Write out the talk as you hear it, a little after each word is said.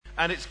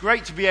and it's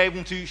great to be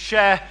able to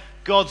share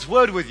God's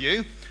word with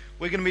you.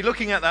 We're going to be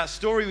looking at that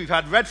story we've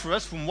had read for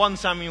us from 1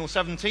 Samuel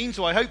 17,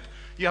 so I hope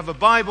you have a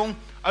Bible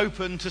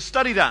open to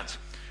study that.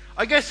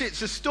 I guess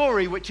it's a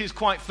story which is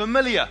quite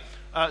familiar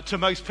to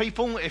most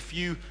people. If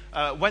you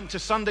went to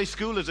Sunday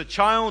school as a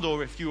child,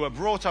 or if you were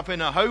brought up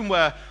in a home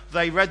where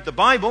they read the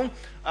Bible,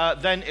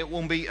 then it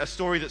will be a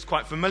story that's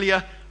quite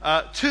familiar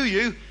to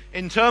you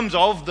in terms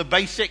of the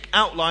basic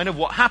outline of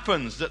what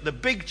happens, that the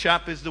big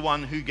chap is the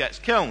one who gets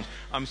killed.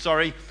 I'm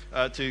sorry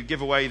to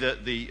give away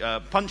the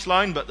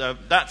punchline, but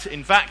that,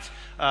 in fact,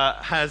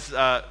 has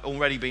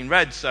already been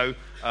read, so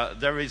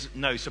there is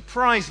no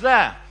surprise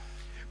there.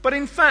 But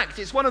in fact,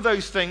 it's one of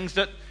those things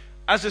that,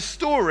 as a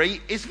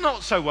story, is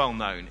not so well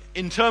known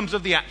in terms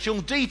of the actual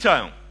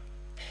detail.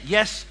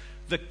 Yes,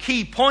 the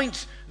key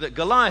point that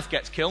Goliath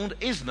gets killed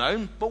is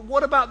known, but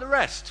what about the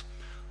rest?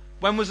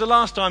 When was the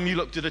last time you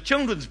looked at a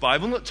children's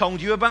Bible that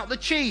told you about the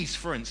cheese,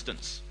 for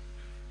instance?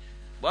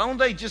 Well,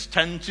 they just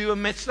tend to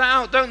miss that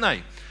out, don't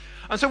they?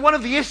 And so one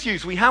of the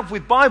issues we have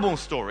with Bible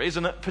stories,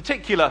 and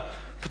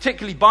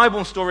particularly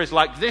Bible stories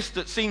like this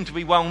that seem to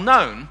be well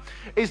known,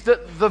 is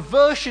that the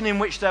version in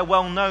which they're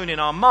well known in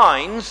our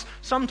minds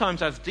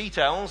sometimes has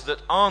details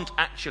that aren't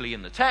actually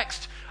in the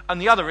text,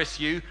 and the other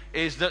issue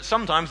is that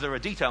sometimes there are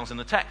details in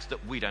the text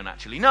that we don't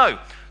actually know.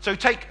 So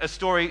take a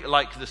story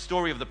like the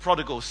story of the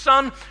prodigal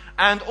son,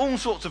 and all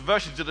sorts of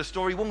versions of the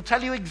story will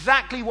tell you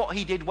exactly what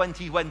he did when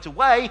he went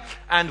away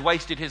and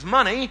wasted his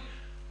money,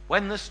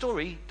 when the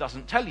story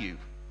doesn't tell you.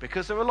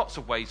 Because there are lots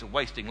of ways of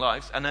wasting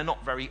lives, and they're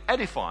not very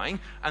edifying,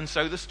 and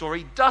so the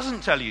story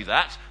doesn't tell you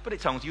that, but it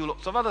tells you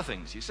lots of other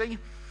things, you see.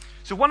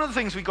 So one of the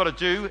things we've got to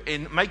do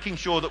in making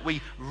sure that we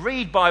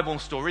read Bible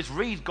stories,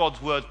 read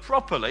God's word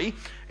properly,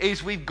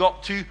 is we've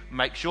got to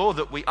make sure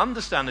that we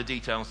understand the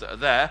details that are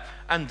there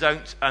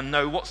and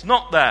know what's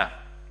not there.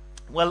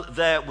 Well,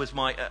 there was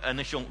my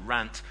initial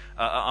rant.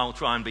 I'll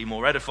try and be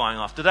more edifying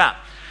after that.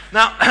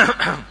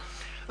 Now,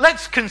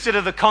 let's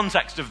consider the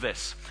context of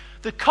this.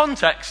 The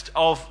context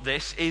of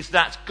this is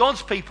that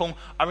God's people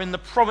are in the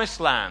promised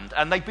land,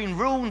 and they've been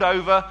ruled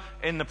over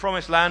in the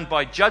promised land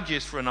by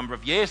judges for a number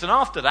of years, and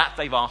after that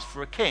they've asked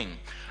for a king.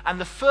 And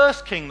the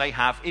first king they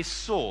have is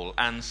Saul,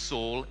 and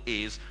Saul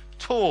is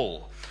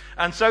tall.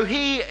 And so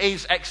he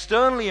is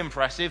externally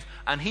impressive,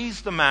 and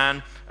he's the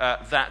man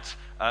that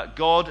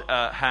God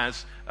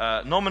has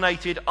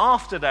nominated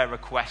after their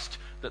request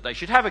that they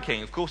should have a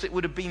king. Of course, it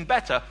would have been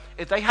better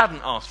if they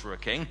hadn't asked for a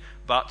king,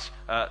 but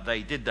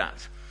they did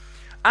that.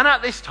 And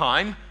at this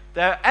time,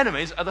 their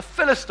enemies are the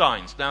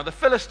Philistines. Now, the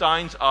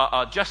Philistines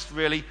are just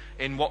really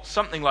in what's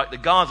something like the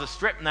Gaza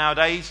Strip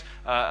nowadays,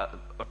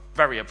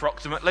 very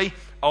approximately,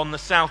 on the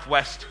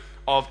southwest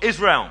of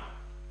Israel.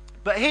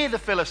 But here the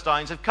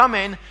Philistines have come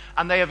in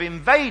and they have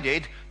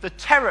invaded the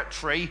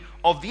territory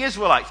of the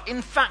Israelites.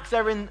 In fact,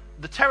 they're in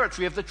the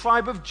territory of the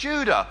tribe of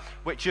Judah,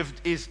 which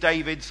is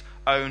David's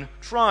own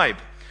tribe.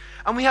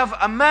 And we have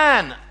a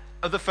man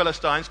of the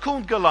Philistines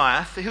called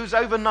Goliath, who's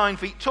over 9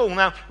 feet tall.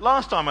 Now,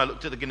 last time I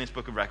looked at the Guinness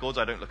Book of Records,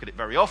 I don't look at it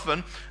very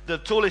often, the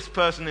tallest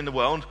person in the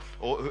world,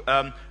 or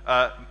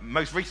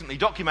most recently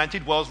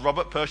documented, was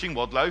Robert Pershing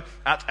Wadlow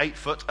at 8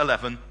 foot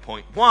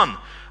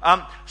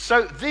 11.1.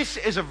 So this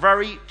is a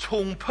very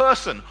tall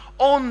person.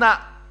 On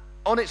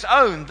its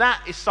own,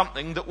 that is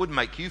something that would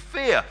make you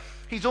fear.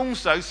 He's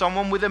also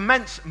someone with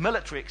immense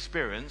military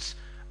experience,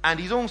 and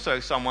he's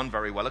also someone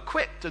very well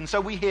equipped. And so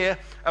we hear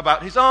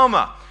about his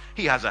armor.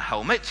 He has a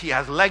helmet, he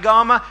has leg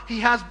armor, he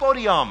has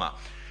body armor.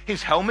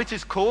 His helmet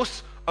is, of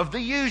course, of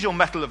the usual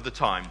metal of the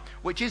time,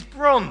 which is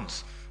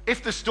bronze.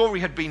 If the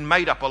story had been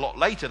made up a lot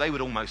later, they would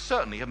almost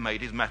certainly have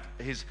made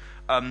his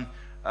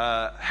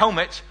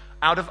helmet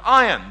out of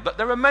iron. But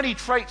there are many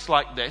traits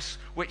like this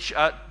which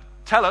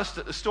tell us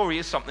that the story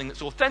is something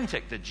that's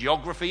authentic. The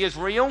geography is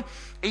real.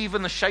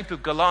 Even the shape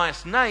of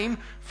Goliath's name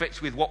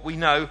fits with what we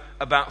know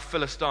about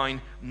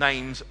Philistine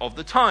names of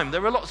the time.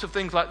 There are lots of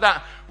things like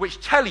that which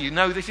tell you,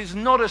 no, this is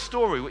not a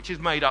story which is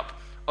made up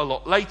a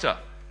lot later.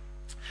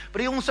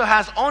 But he also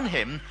has on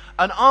him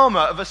an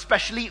armor of a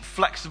specially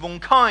flexible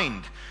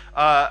kind.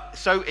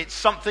 So it's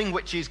something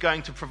which is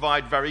going to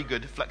provide very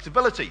good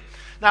flexibility.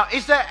 Now,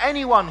 is there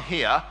anyone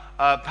here,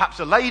 perhaps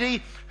a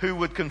lady, who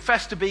would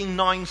confess to being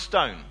 9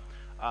 stone?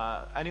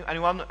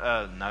 Anyone?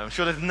 No, I'm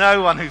sure there's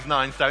no one who's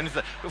 9 stone.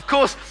 Of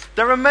course,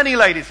 there are many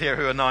ladies here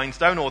who are 9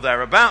 stone or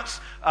thereabouts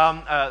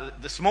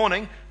this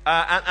morning,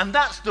 and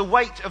that's the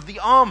weight of the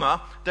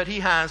armor that he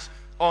has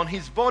on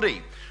his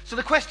body. So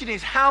the question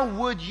is, how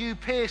would you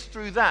pierce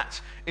through that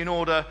in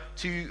order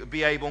to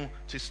be able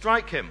to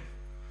strike him?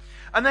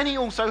 And then he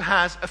also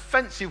has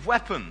offensive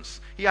weapons.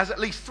 He has at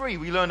least 3.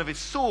 We learn of his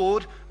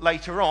sword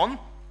later on.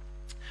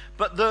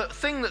 But the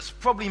thing that's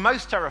probably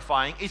most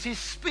terrifying is his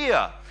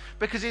spear,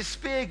 because his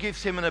spear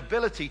gives him an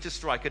ability to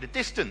strike at a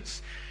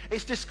distance.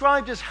 It's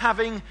described as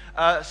having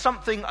a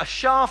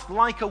shaft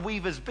like a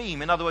weaver's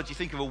beam. In other words, you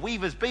think of a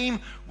weaver's beam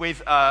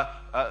with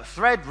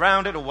thread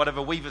round it, or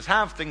whatever weavers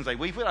have, things they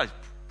weave with. I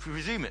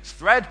presume it's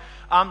thread.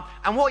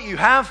 And what you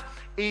have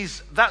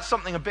is that's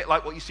something a bit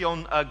like what you see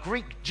on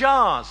Greek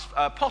jars,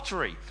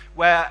 pottery,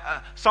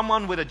 where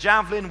someone with a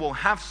javelin will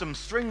have some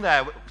string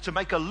there to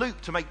make a loop,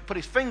 put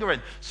his finger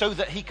in, so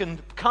that he can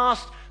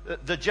cast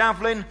the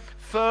javelin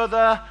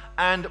further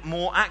and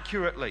more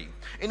accurately.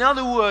 In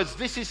other words,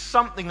 this is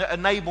something that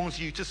enables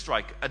you to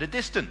strike at a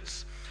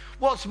distance.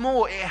 What's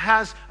more, it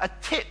has a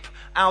tip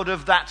out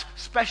of that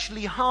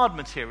specially hard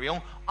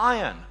material,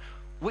 iron,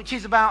 which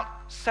is about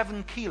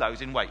 7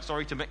 kilos in weight.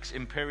 Sorry to mix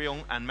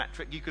imperial and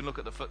metric. You can look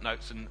at the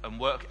footnotes and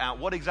work out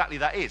what exactly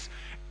that is.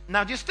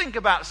 Now just think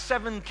about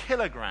 7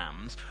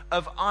 kilograms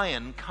of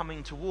iron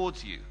coming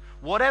towards you.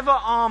 Whatever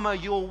armor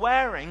you're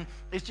wearing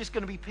is just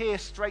going to be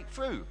pierced straight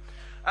through.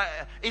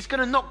 It's going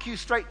to knock you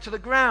straight to the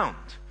ground.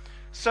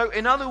 So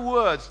in other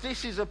words,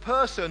 this is a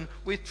person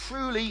with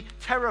truly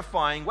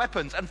terrifying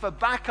weapons. And for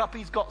backup,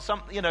 he's got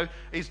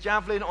his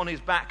javelin on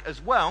his back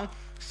as well.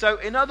 So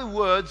in other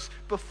words,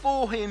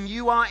 before him,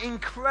 you are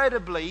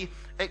incredibly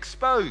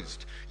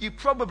exposed. You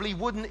probably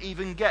wouldn't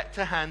even get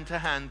to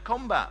hand-to-hand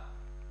combat.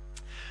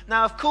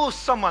 Now, of course,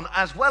 someone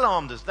as well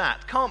armed as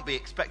that can't be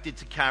expected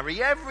to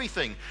carry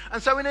everything.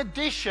 And so in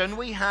addition,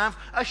 we have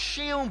a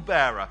shield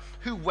bearer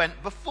who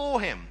went before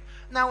him.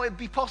 Now, it'd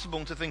be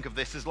possible to think of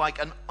this as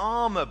like an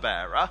armor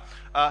bearer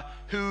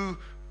who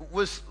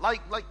was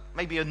like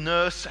maybe a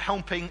nurse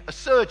helping a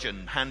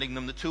surgeon, handing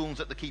them the tools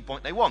at the key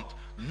point they want.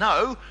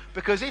 No,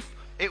 because if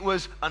it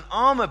was an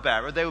armor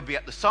bearer, they would be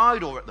at the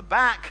side or at the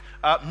back,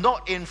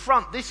 not in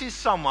front. This is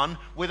someone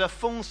with a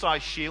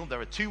full-size shield.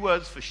 There are 2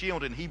 words for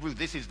shield in Hebrew.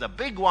 This is the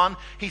big one.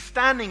 He's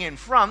standing in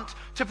front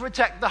to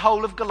protect the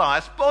whole of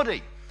Goliath's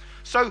body.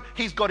 So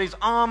he's got his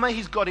armor,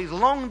 he's got his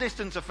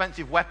long-distance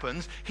offensive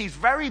weapons, he's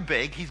very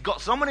big, he's got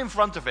someone in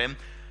front of him.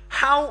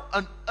 How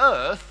on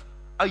earth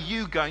are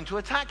you going to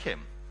attack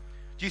him?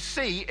 Do you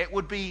see, it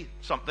would be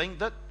something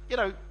that,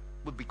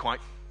 would be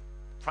quite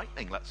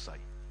frightening, let's say.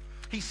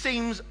 He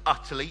seems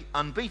utterly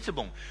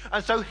unbeatable.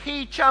 And so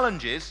he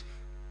challenges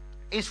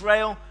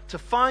Israel to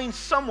find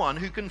someone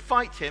who can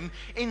fight him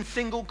in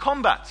single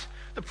combat.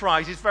 The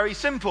prize is very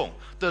simple.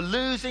 The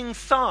losing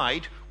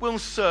side will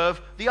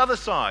serve the other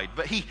side.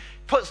 But he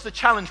puts the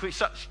challenge with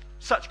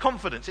such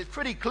confidence. It's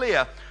pretty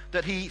clear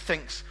that he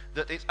thinks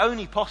that it's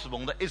only possible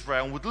that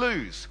Israel would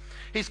lose.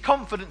 His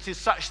confidence is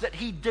such that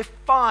he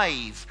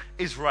defies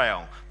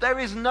Israel. There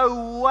is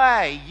no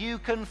way you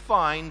can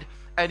find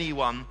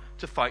anyone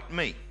to fight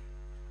me.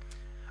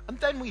 And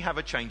then we have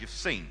a change of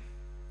scene.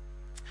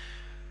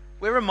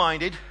 We're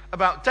reminded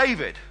about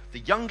David, the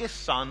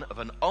youngest son of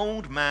an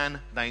old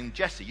man named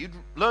Jesse. You'd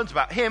learned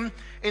about him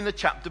in the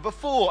chapter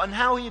before and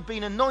how he had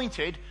been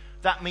anointed.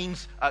 That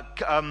means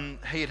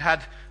he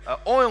had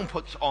oil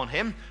put on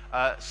him,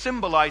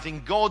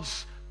 symbolizing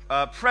God's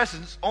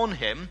presence on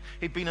him.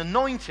 He'd been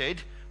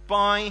anointed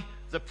by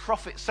the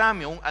prophet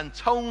Samuel and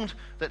told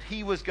that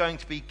he was going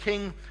to be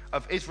king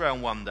of Israel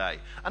one day.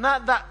 And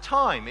at that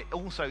time, it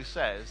also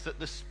says that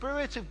the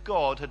Spirit of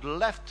God had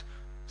left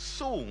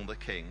Saul the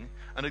king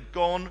and had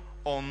gone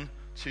on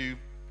to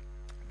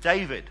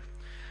David.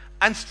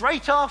 And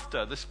straight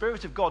after the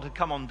Spirit of God had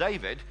come on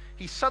David,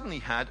 he suddenly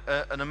had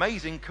an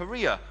amazing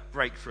career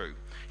breakthrough.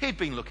 He'd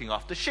been looking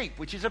after sheep,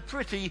 which is a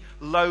pretty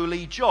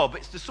lowly job.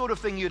 It's the sort of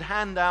thing you'd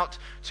hand out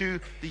to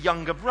the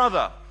younger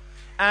brother.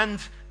 And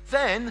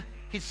then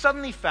he'd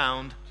suddenly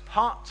found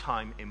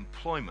part-time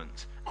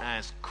employment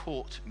as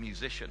court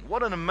musician.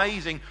 What an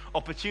amazing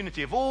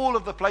opportunity. Of all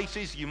of the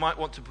places you might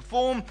want to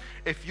perform,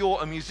 if you're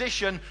a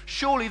musician,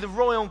 surely the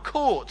royal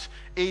court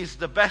is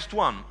the best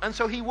one. And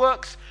so he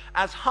works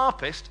as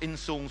harpist in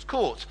Saul's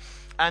court.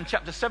 And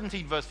chapter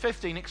 17, verse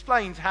 15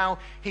 explains how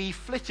he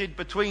flitted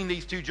between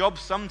these 2 jobs,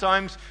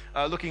 sometimes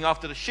looking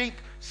after the sheep,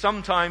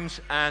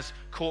 sometimes as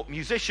court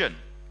musician.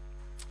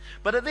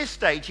 But at this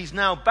stage, he's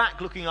now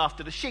back looking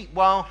after the sheep,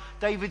 while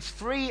David's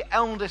 3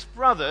 eldest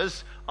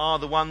brothers are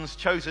the ones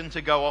chosen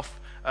to go off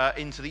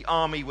into the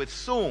army with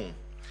Saul.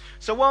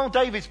 So while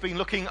David's been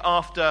looking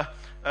after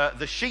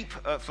the sheep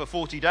for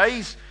 40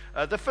 days,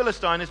 the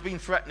Philistine has been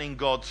threatening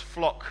God's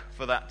flock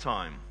for that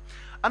time.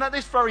 And at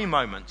this very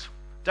moment,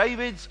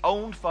 David's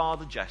old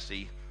father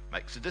Jesse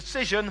makes a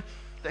decision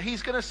that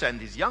he's going to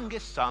send his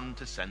youngest son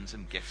to send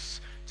some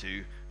gifts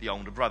to the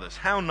older brothers.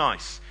 How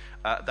nice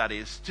that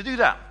is to do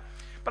that.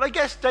 But I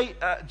guess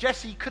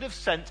Jesse could have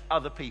sent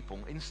other people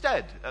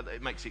instead.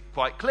 It makes it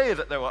quite clear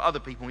that there were other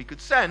people he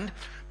could send.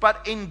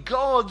 But in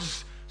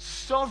God's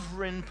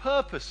sovereign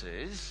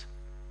purposes,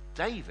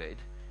 David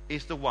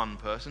is the one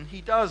person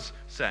he does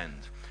send.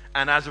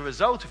 And as a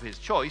result of his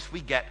choice,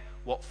 we get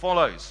what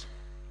follows.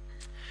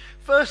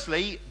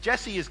 Firstly,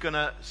 Jesse is going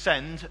to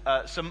send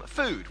some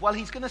food. Well,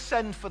 he's going to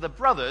send for the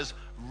brothers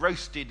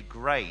roasted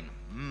grain.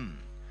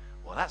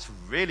 Well, that's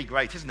really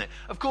great, isn't it?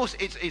 Of course,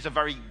 it's a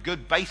very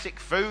good basic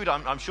food.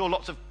 I'm sure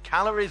lots of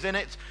calories in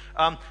it.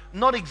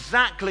 Not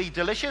exactly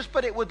delicious,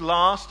 but it would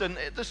last, and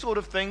the sort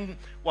of thing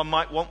one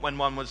might want when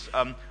one was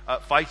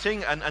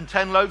fighting, and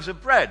 10 loaves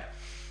of bread.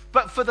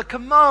 But for the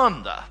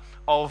commander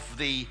of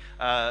the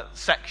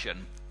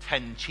section,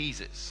 10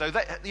 cheeses. So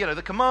that,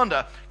 the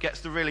commander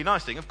gets the really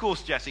nice thing. Of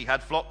course, Jesse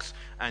had flocks,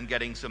 and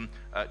getting some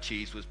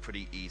cheese was a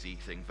pretty easy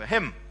thing for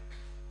him.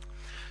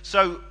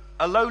 So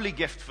a lowly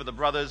gift for the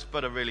brothers,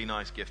 but a really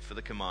nice gift for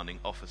the commanding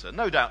officer,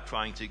 no doubt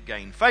trying to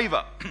gain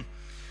favor.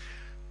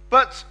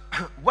 But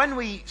when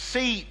we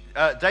see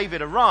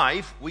David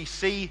arrive, we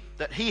see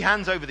that he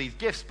hands over these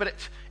gifts, but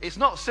it's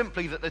not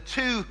simply that the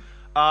two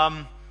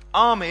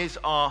armies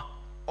are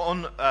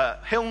on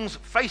hills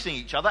facing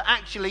each other.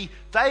 Actually,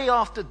 day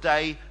after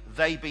day,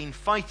 they've been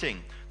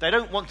fighting. They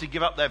don't want to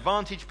give up their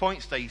vantage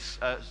points. They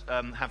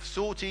have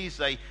sorties,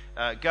 they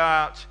go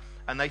out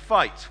and they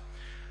fight.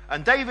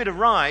 And David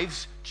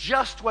arrives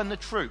just when the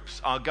troops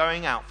are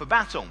going out for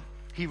battle.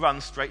 He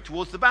runs straight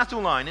towards the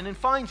battle line and then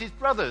finds his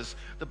brothers.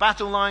 The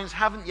battle lines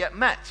haven't yet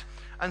met.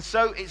 And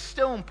so it's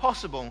still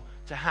impossible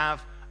to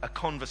have a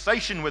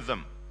conversation with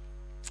them.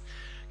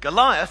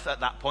 Goliath,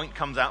 at that point,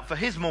 comes out for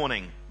his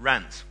morning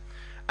rant.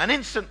 And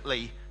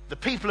instantly, the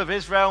people of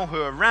Israel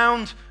who are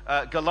around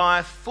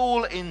Goliath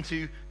fall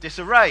into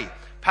disarray.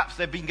 Perhaps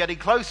they've been getting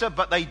closer,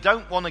 but they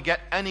don't want to get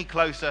any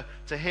closer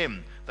to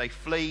him. They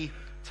flee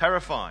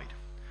terrified.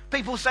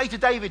 People say to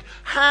David,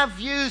 "Have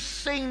you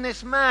seen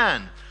this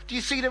man? Do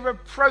you see the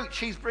reproach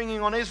he's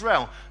bringing on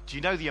Israel? Do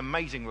you know the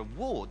amazing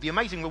reward? The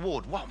amazing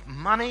reward, what,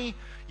 money?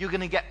 You're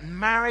going to get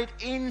married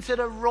into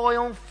the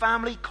royal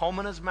family,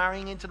 commoners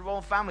marrying into the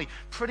royal family.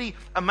 Pretty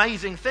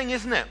amazing thing,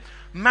 isn't it?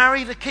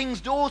 Marry the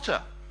king's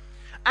daughter.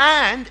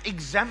 And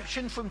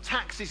exemption from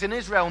taxes in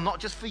Israel,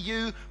 not just for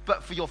you,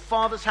 but for your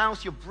father's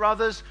house, your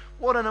brothers.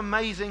 What an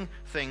amazing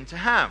thing to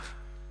have."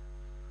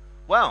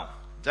 Well,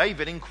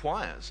 David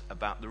inquires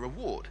about the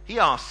reward. He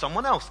asks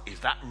someone else, is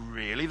that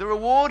really the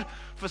reward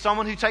for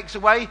someone who takes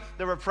away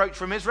the reproach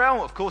from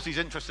Israel? Of course, he's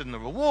interested in the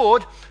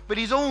reward, but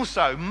he's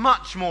also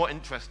much more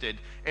interested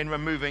in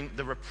removing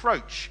the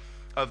reproach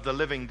of the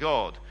living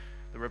God,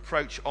 the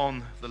reproach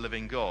on the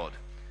living God.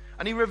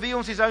 And he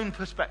reveals his own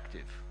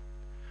perspective.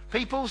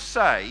 People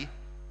say,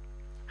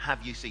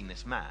 "Have you seen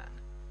this man?"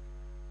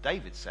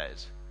 David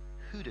says,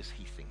 "Who does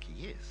he think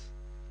he is?"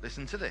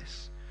 Listen to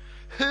this.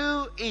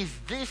 "Who is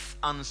this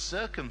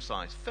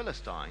uncircumcised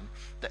Philistine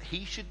that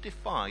he should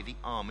defy the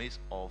armies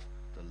of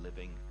the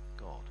living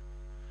God?"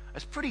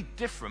 It's a pretty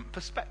different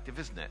perspective,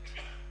 isn't it?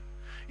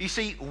 You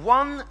see,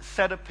 one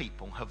set of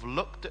people have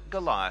looked at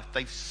Goliath.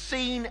 They've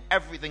seen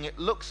everything. It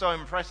looks so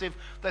impressive.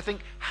 They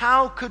think,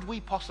 how could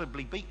we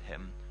possibly beat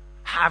him?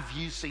 Have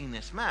you seen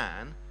this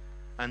man?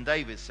 And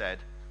David said,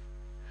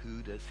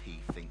 who does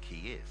he think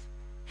he is?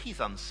 He's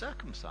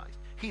uncircumcised.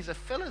 He's a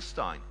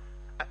Philistine.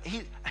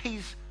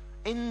 He's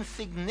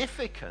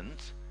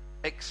insignificant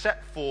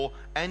except for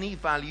any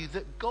value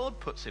that God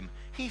puts him.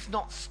 He's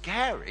not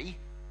scary.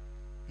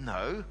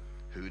 No,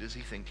 who does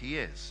he think he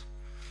is?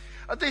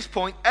 At this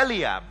point,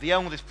 Eliab, the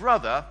eldest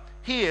brother,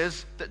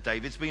 hears that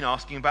David's been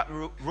asking about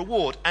the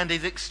reward and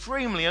is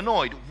extremely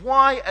annoyed.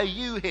 "Why are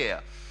you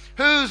here?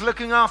 Who's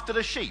looking after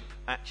the sheep?"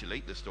 Actually,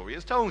 the story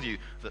has told you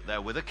that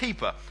they're with a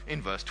keeper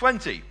in verse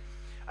 20.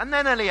 And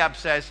then Eliab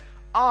says,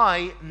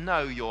 "I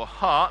know your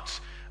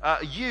heart.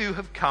 You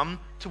have come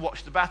to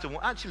watch the battle."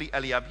 Well, actually,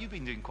 Eliab, you've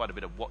been doing quite a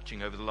bit of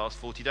watching over the last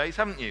 40 days,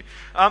 haven't you?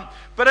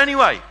 But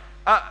anyway,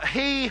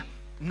 he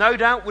no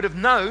doubt would have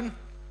known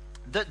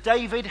that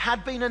David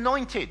had been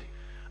anointed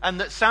and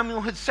that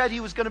Samuel had said he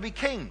was going to be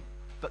king.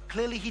 But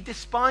clearly he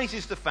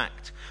despises the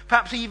fact.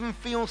 Perhaps he even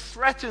feels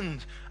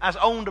threatened as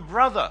older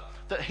brother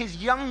that his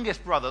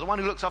youngest brother, the one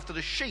who looks after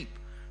the sheep,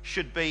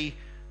 should be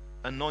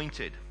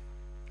anointed.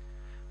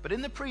 But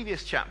in the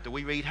previous chapter,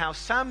 we read how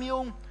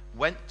Samuel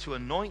went to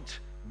anoint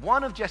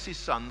one of Jesse's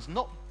sons,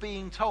 not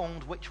being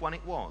told which one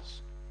it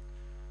was.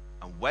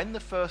 And when the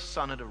first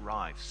son had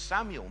arrived,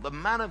 Samuel, the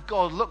man of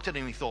God, looked at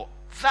him and he thought,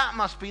 that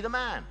must be the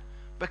man,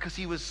 because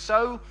he was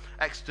so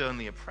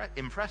externally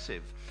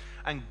impressive.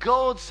 And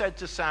God said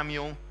to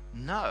Samuel,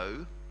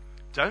 no,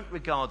 don't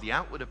regard the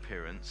outward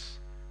appearance.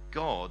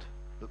 God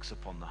looks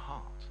upon the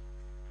heart.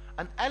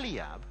 And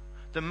Eliab,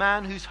 the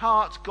man whose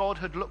heart God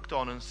had looked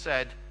on and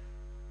said,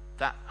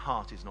 that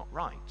heart is not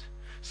right,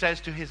 says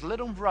to his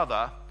little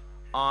brother,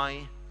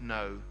 I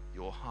know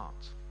your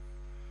heart.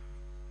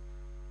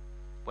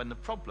 When the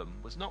problem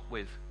was not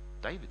with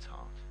David's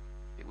heart,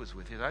 it was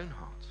with his own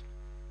heart.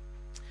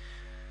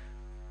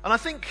 And I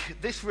think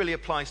this really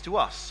applies to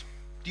us.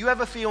 Do you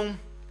ever feel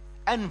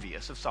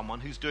envious of someone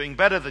who's doing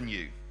better than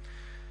you?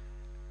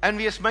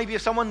 Envious maybe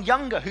of someone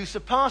younger who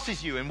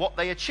surpasses you in what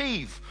they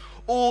achieve,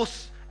 or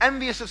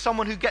envious of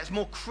someone who gets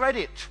more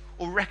credit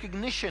or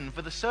recognition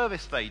for the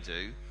service they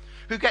do,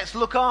 who gets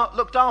looked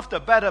after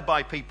better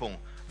by people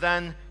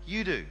than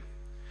you do.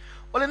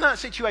 Well, in that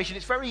situation,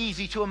 it's very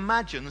easy to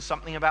imagine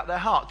something about their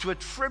heart, to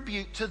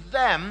attribute to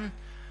them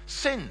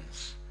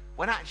sins,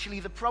 when actually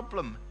the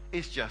problem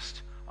is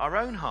just our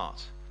own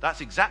heart.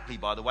 That's exactly,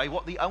 by the way,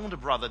 what the older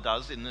brother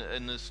does in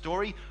the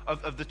story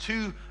of the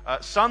two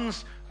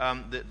sons,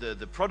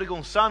 the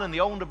prodigal son and the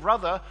older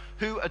brother,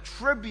 who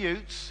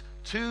attributes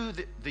to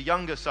the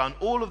younger son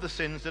all of the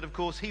sins that, of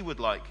course, he would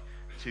like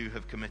to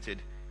have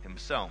committed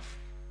himself.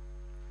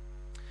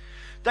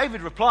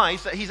 David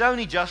replies that he's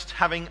only just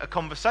having a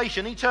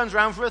conversation. He turns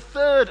around for a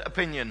third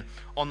opinion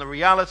on the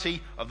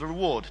reality of the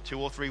reward. 2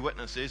 or 3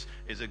 witnesses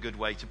is a good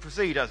way to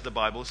proceed, as the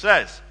Bible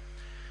says.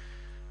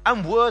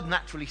 And word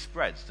naturally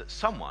spreads that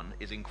someone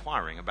is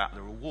inquiring about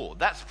the reward.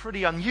 That's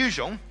pretty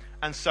unusual,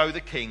 and so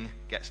the king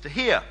gets to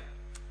hear.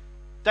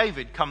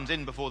 David comes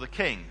in before the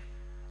king,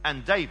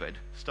 and David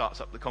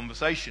starts up the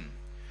conversation.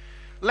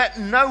 "Let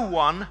no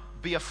one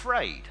be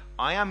afraid.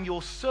 I am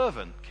your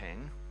servant,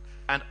 king,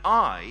 and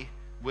I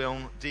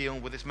will deal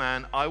with this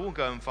man. I will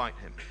go and fight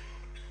him."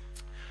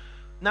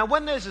 Now,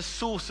 when there's a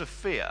source of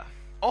fear,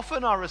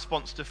 often our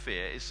response to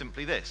fear is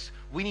simply this: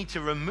 we need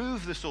to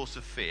remove the source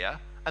of fear,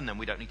 and then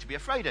we don't need to be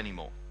afraid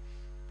anymore.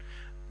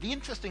 The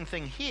interesting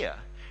thing here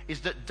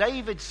is that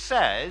David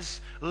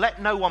says,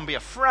 "Let no one be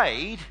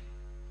afraid,"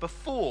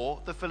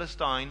 before the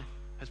Philistine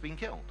has been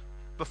killed,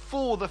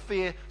 before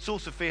the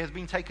source of fear has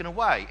been taken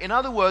away. In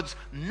other words,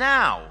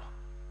 now,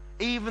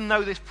 even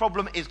though this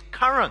problem is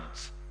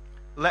current,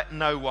 let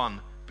no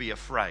one be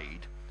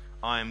afraid.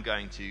 I am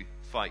going to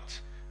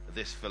fight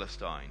this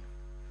Philistine.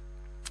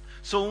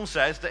 Saul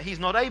says that he's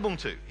not able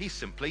to. He's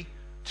simply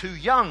too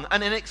young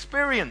and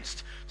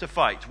inexperienced to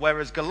fight,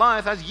 whereas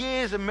Goliath has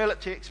years of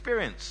military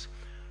experience.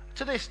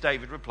 To this,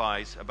 David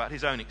replies about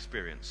his own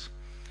experience.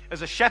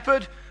 As a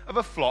shepherd of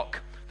a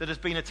flock that has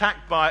been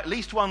attacked by at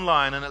least one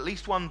lion and at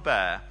least one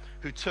bear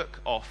who took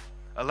off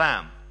a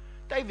lamb,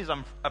 David's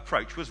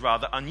approach was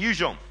rather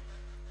unusual.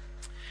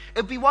 It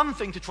would be one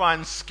thing to try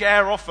and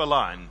scare off a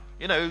lion,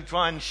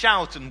 try and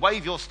shout and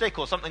wave your stick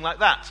or something like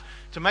that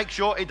to make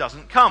sure it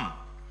doesn't come.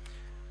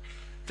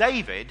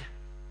 David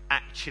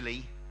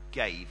actually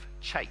gave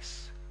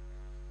chase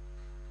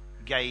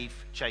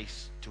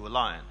to a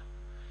lion.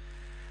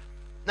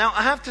 Now,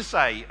 I have to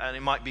say, and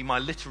it might be my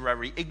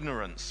literary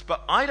ignorance,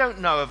 but I don't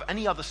know of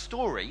any other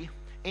story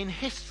in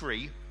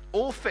history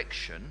or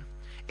fiction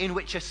in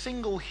which a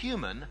single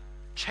human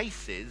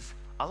chases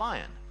a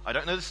lion. I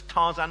don't know the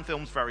Tarzan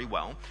films very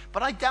well,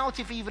 but I doubt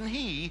if even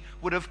he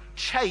would have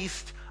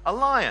chased a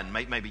lion.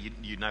 Maybe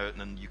you know it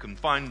and you can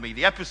find me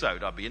the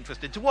episode. I'd be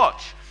interested to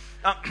watch.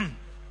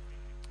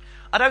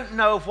 I don't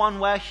know of one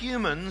where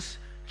humans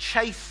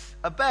chase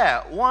a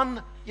bear.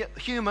 One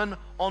human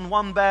on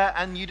one bear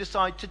and you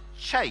decide to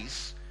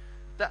chase.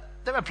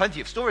 There are plenty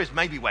of stories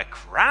maybe where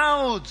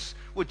crowds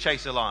would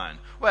chase a lion,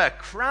 where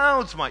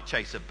crowds might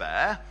chase a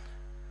bear.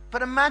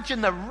 But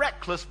imagine the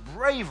reckless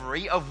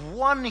bravery of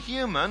one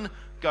human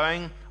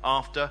going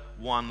after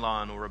one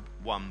lion or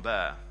one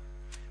bear.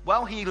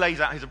 Well, he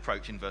lays out his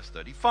approach in verse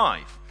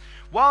 35.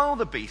 While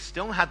the beast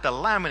still had the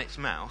lamb in its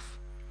mouth,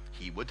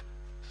 he would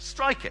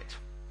strike it,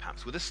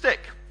 perhaps with a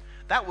stick.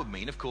 That would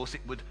mean, of course,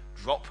 it would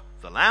drop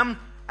the lamb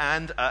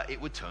and it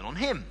would turn on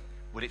him,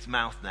 with its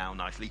mouth now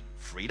nicely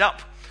freed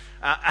up.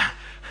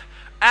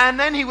 And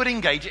then he would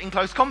engage it in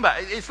close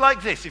combat. It's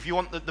like this. If you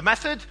want the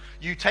method,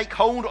 you take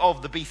hold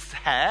of the beast's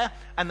hair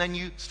and then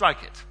you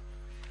strike it.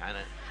 And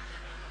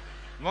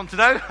you want to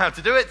know how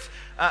to do it?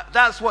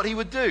 That's what he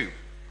would do.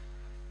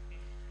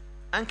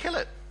 And kill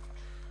it.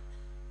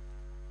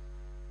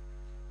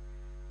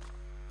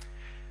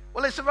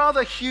 Well, it's a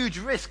rather huge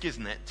risk,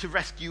 isn't it, to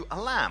rescue a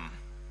lamb?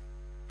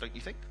 Don't you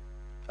think?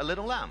 A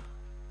little lamb.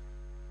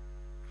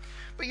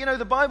 But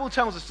the Bible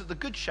tells us that the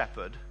Good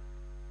Shepherd,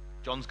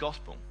 John's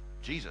Gospel,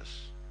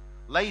 Jesus,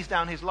 lays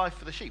down his life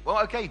for the sheep. Well,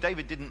 okay,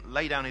 David didn't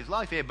lay down his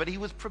life here, but he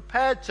was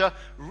prepared to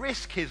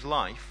risk his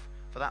life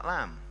for that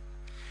lamb.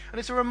 And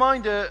it's a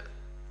reminder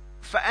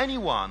for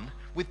anyone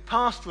with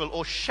pastoral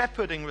or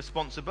shepherding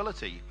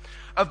responsibility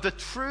of the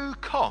true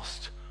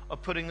cost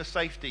of putting the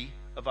safety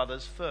of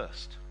others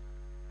first.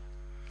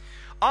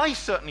 I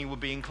certainly would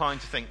be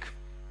inclined to think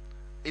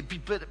it'd be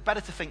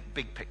better to think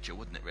big picture,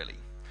 wouldn't it, really?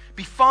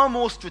 Be far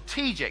more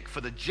strategic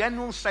for the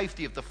general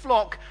safety of the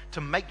flock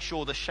to make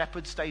sure the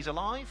shepherd stays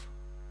alive,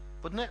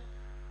 wouldn't it?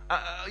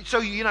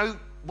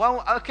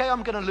 Well, okay,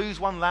 I'm going to lose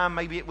one lamb.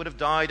 Maybe it would have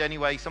died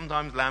anyway.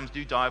 Sometimes lambs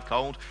do die of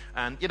cold.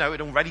 And, it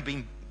had already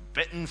been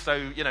bitten,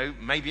 so,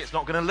 maybe it's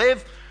not going to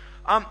live.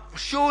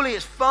 Surely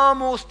it's far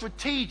more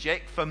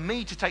strategic for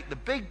me to take the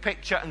big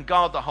picture and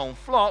guard the whole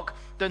flock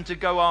than to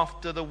go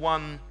after the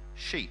one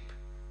sheep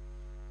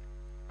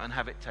and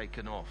have it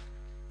taken off.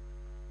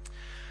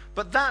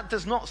 But that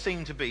does not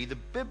seem to be the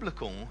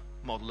biblical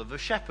model of the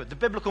shepherd. The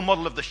biblical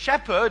model of the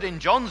shepherd in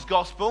John's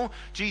Gospel,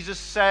 Jesus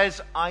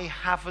says, I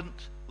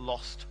haven't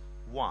lost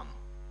one.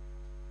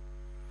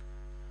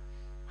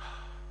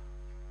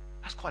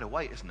 That's quite a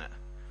weight, isn't it?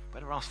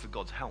 Better ask for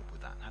God's help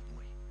with that, haven't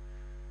we?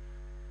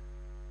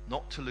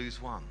 Not to lose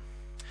one.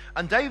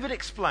 And David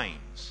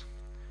explains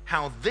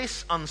how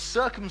this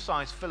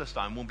uncircumcised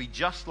Philistine will be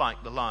just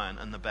like the lion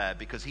and the bear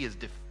because he has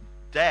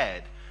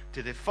dared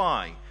to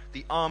defy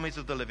the armies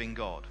of the living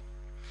God.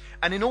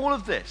 And in all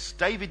of this,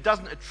 David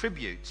doesn't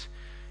attribute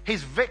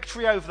his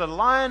victory over the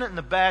lion and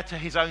the bear to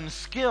his own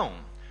skill.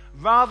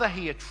 Rather,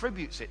 he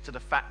attributes it to the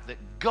fact that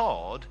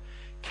God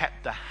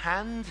kept the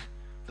hand,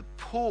 the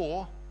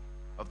paw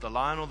of the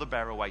lion or the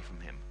bear away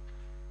from him.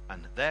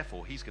 And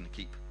therefore, he's going to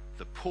keep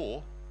the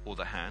paw or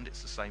the hand,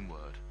 it's the same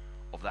word,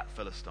 of that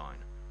Philistine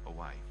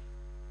away.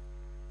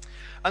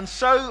 And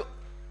so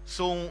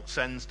Saul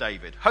sends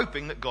David,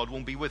 hoping that God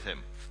will be with him,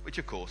 which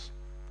of course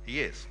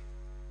he is.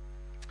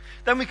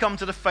 Then we come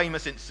to the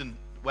famous incident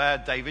where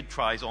David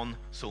tries on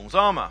Saul's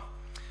armor,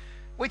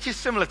 which is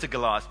similar to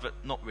Goliath, but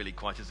not really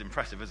quite as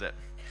impressive, is it?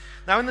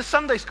 Now, in the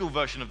Sunday school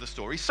version of the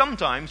story,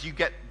 sometimes you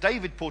get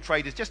David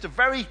portrayed as just a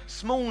very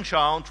small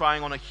child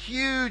trying on a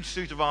huge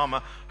suit of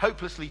armor,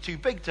 hopelessly too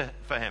big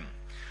for him.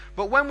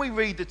 But when we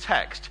read the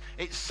text,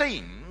 it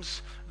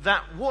seems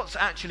that what's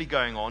actually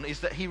going on is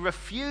that he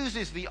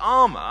refuses the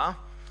armor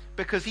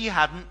because he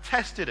hadn't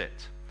tested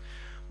it.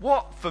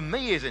 What, for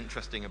me, is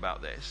interesting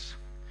about this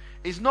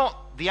is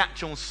not the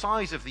actual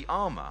size of the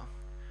armor,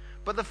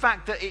 but the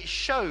fact that it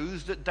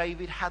shows that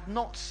David had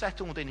not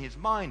settled in his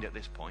mind at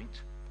this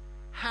point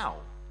how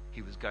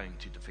he was going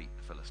to defeat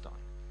the Philistine.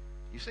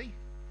 You see?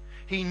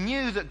 He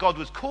knew that God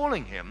was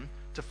calling him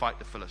to fight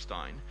the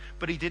Philistine,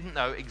 but he didn't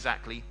know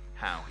exactly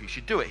how he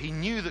should do it. He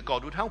knew that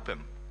God would help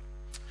him.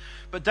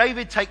 But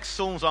David takes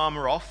Saul's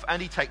armor off,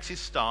 and he takes his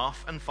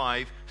staff and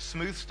 5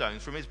 smooth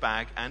stones from his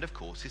bag, and of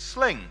course his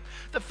sling.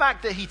 The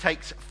fact that he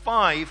takes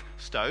 5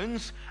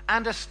 stones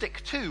and a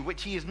stick too,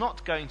 which he is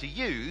not going to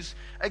use,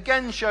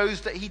 again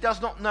shows that he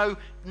does not know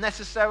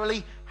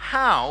necessarily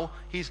how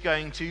he's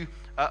going to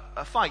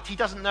fight. He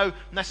doesn't know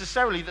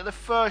necessarily that the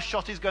first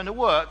shot is going to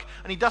work,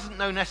 and he doesn't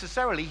know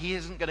necessarily he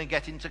isn't going to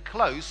get into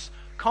close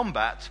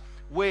combat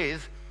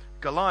with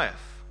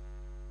Goliath.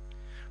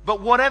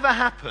 But whatever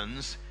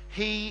happens,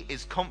 he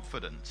is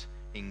confident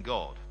in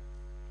God.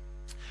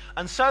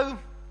 And so,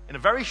 in a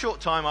very short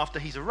time after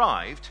he's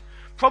arrived,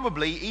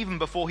 probably even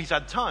before he's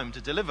had time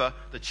to deliver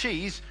the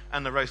cheese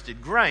and the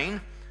roasted grain,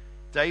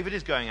 David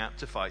is going out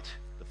to fight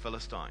the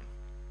Philistine.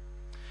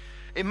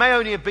 It may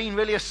only have been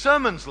really a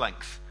sermon's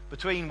length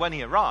between when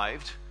he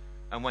arrived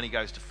and when he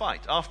goes to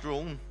fight. After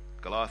all,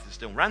 Goliath is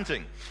still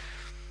ranting.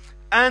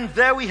 And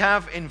there we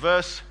have in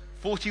verse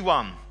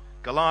 41,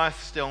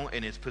 Goliath still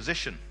in his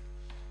position.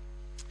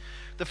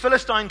 The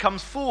Philistine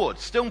comes forward,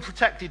 still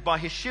protected by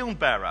his shield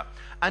bearer,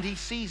 and he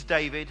sees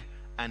David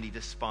and he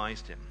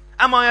despised him.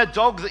 Am I a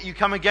dog that you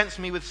come against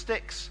me with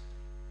sticks?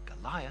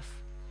 Goliath,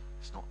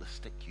 it's not the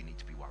stick you need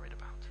to be worried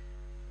about.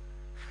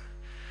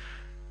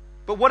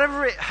 But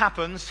whatever it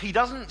happens, he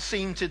doesn't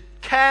seem to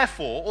care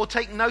for or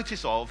take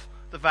notice of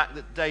the fact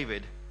that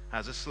David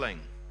has a sling.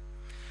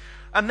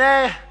 And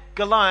there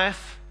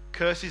Goliath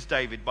curses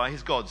David by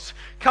his gods.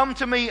 Come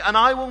to me and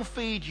I will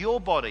feed your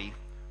body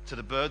to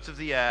the birds of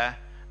the air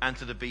and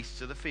to the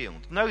beasts of the field.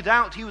 No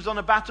doubt he was on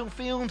a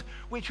battlefield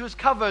which was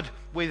covered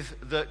with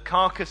the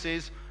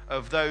carcasses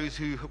of those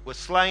who were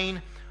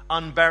slain,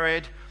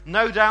 unburied.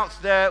 No doubt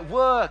there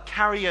were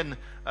carrion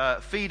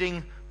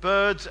feeding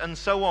birds and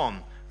so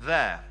on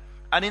there.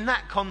 And in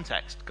that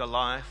context,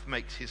 Goliath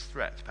makes his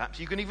threat. Perhaps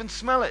you can even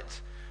smell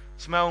it.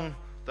 Smell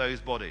those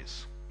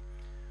bodies.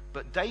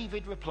 But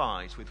David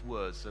replies with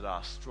words that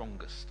are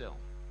stronger still.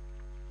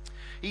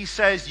 He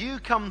says, you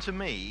come to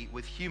me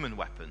with human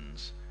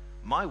weapons.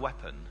 My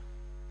weapon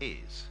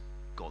is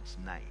God's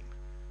name.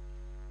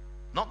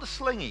 Not the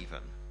sling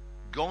even.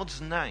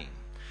 God's name.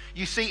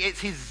 You see,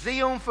 it's his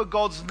zeal for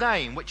God's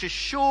name which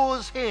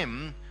assures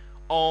him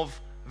of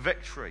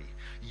victory.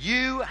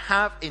 You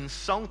have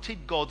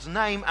insulted God's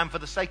name, and for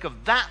the sake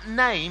of that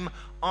name,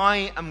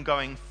 I am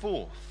going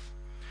forth.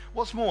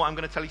 What's more, I'm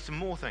going to tell you some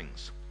more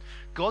things.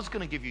 God's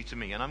going to give you to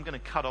me, and I'm going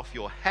to cut off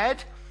your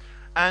head,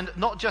 and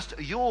not just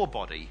your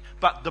body,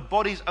 but the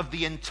bodies of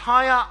the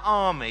entire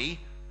army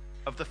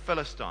of the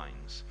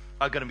Philistines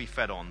are going to be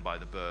fed on by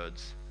the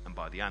birds and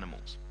by the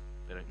animals.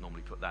 They don't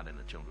normally put that in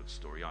a children's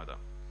story either.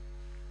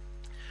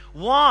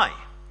 Why?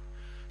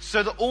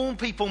 So that all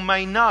people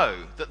may know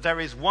that there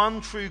is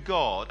one true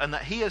God and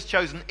that he has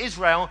chosen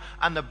Israel,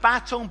 and the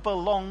battle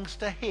belongs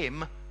to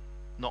him,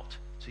 not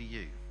to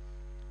you.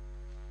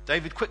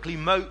 David quickly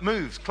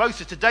moves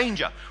closer to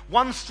danger.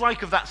 One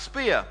strike of that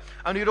spear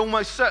and he'd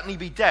almost certainly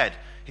be dead.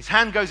 His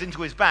hand goes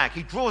into his bag.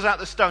 He draws out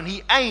the stone.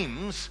 He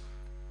aims,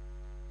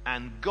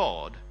 and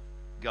God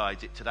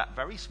guides it to that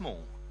very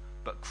small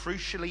but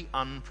crucially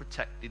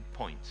unprotected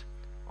point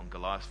on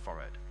Goliath's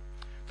forehead.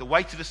 The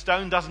weight of the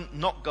stone doesn't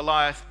knock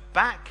Goliath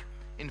back.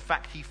 In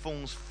fact, he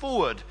falls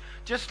forward,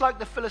 just like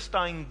the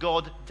Philistine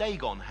god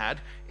Dagon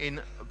had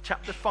in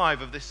chapter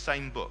 5 of this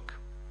same book.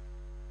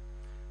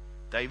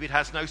 David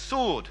has no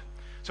sword,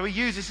 so he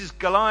uses his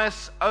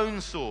Goliath's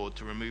own sword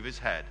to remove his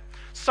head.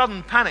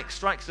 Sudden panic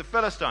strikes the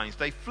Philistines.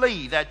 They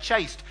flee, they're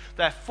chased,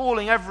 they're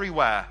falling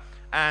everywhere,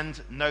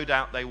 and no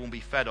doubt they will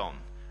be fed on,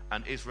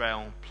 and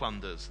Israel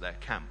plunders their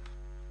camp.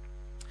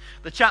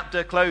 The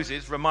chapter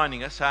closes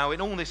reminding us how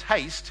in all this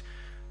haste,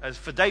 as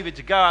for David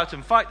to go out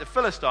and fight the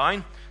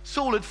Philistine,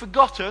 Saul had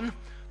forgotten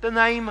the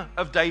name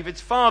of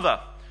David's father,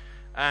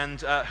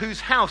 and whose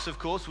house, of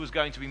course, was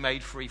going to be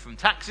made free from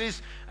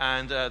taxes,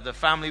 and the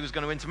family was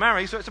going to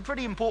intermarry, so it's a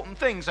pretty important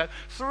thing. So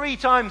 3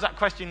 times that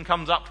question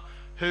comes up,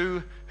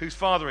 whose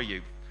father are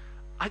you?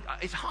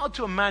 It's hard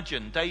to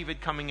imagine David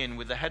coming in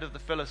with the head of the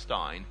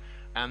Philistine,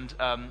 and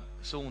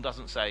Saul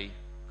doesn't say,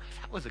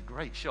 that was a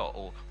great shot,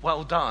 or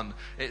well done.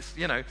 It's,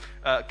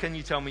 can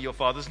you tell me your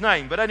father's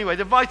name? But anyway,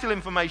 the vital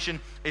information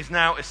is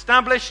now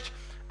established,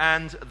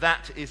 and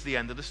that is the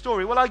end of the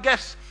story. Well, I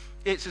guess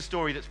it's a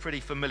story that's pretty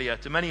familiar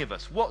to many of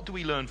us. What do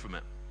we learn from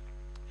it?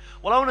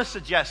 Well, I want to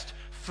suggest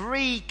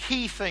 3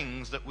 key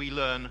things that we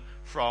learn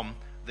from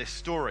this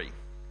story.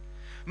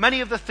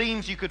 Many of the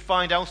themes you could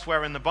find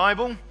elsewhere in the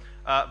Bible,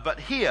 but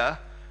here,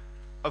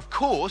 of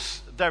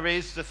course, there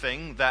is the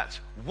thing that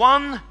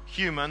one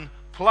human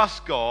plus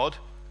God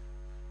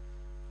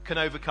can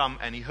overcome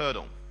any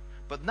hurdle.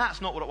 But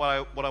that's not what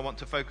I want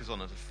to focus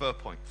on as a first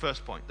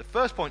point. The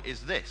first point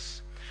is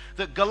this,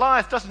 that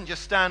Goliath doesn't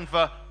just stand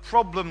for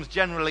problems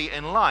generally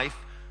in life.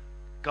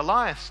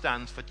 Goliath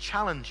stands for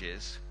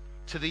challenges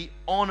to the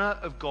honor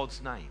of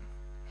God's name.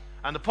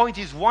 And the point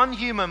is, one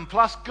human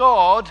plus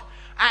God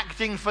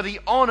acting for the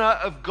honor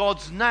of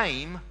God's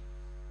name,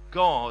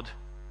 God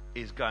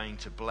is going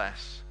to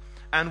bless.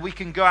 And we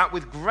can go out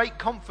with great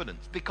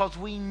confidence because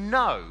we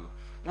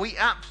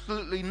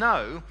absolutely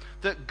know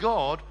that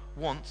God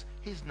wants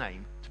his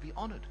name to be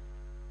honored.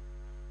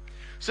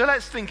 So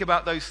let's think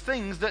about those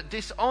things that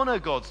dishonor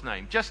God's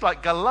name. Just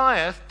like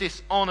Goliath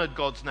dishonored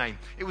God's name.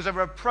 It was a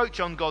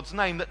reproach on God's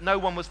name that no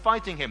one was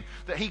fighting him,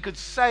 that he could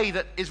say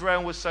that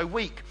Israel was so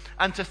weak,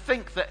 and to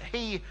think that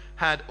he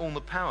had all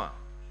the power.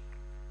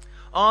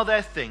 Are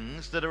there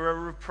things that are a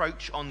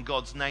reproach on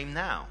God's name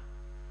now?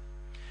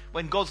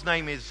 When God's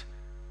name is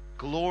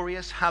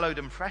glorious, hallowed,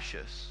 and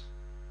precious,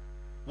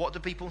 what do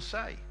people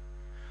say?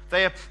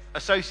 They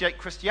associate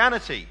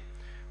Christianity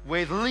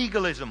with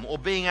legalism or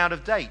being out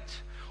of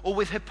date, or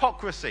with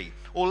hypocrisy,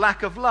 or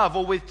lack of love,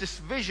 or with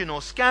division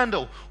or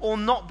scandal, or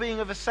not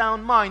being of a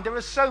sound mind. There are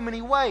so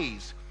many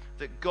ways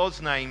that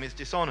God's name is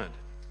dishonored.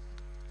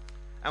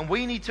 And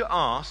we need to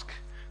ask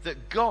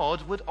that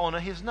God would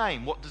honor his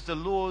name. What does the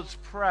Lord's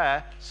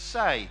Prayer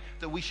say?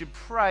 That we should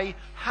pray,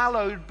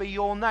 hallowed be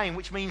your name,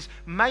 which means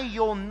may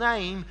your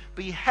name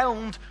be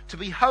held to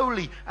be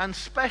holy and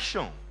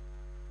special.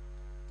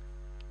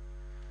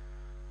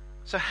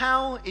 So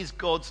how is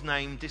God's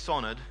name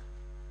dishonored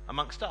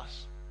amongst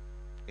us?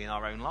 In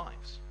our own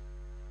lives,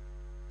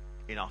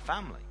 in our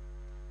family,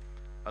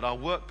 at our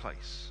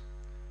workplace.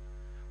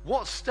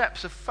 What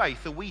steps of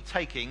faith are we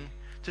taking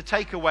to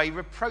take away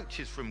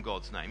reproaches from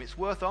God's name? It's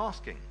worth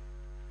asking.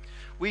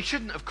 We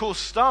shouldn't, of course,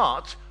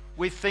 start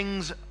with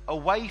things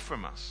away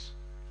from us.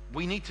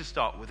 We need to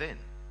start within.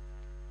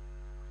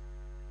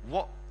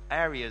 What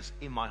areas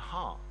in my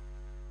heart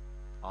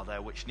are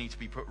there which need to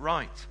be put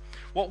right?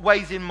 What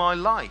ways in my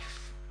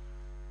life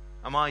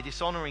am I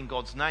dishonoring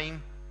God's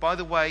name by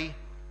the way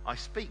I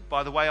speak,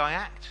 by the way I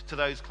act to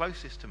those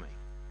closest to me?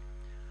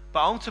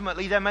 But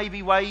ultimately, there may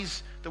be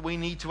ways that we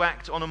need to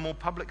act on a more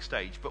public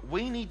stage. But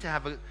we need to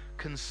have a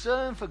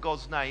concern for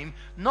God's name,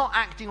 not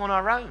acting on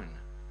our own,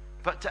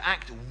 but to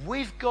act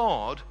with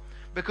God,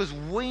 because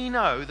we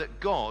know that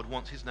God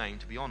wants his name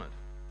to be honored.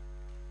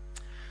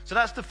 So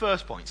that's the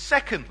first point.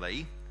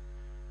 Secondly,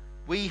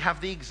 we have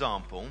the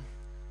example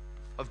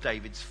of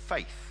David's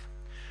faith.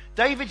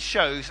 David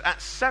shows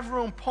at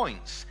several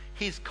points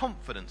his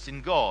confidence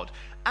in God,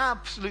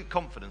 absolute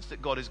confidence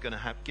that God is going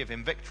to give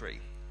him victory.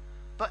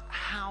 But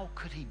how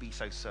could he be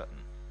so certain?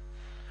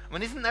 I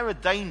mean, isn't there a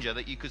danger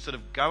that you could sort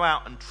of go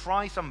out and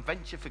try some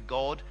venture for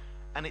God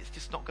and it's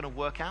just not going to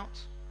work out?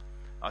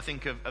 I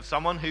think of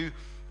someone who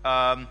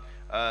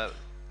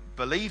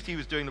believed he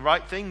was doing the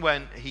right thing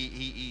when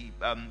he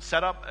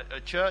set up a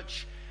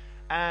church,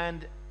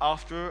 and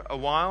after a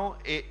while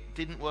it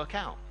didn't work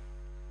out.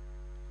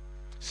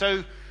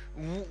 So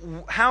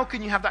how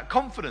can you have that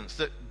confidence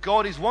that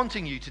God is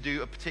wanting you to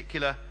do a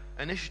particular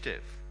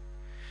initiative?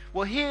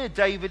 Well, here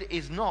David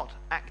is not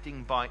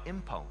acting by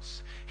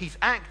impulse. He's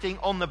acting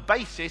on the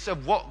basis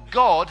of what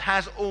God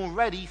has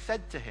already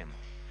said to him.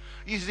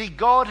 You see,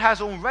 God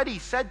has already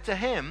said to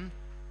him,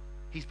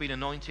 he's been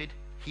anointed,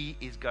 he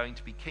is going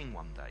to be king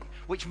one day.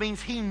 Which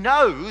means he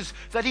knows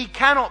that he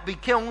cannot be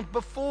killed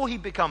before he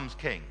becomes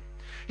king.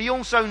 He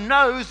also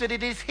knows that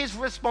it is his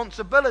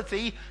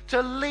responsibility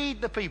to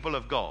lead the people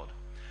of God.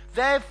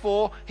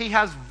 Therefore, he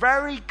has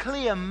very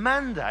clear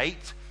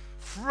mandate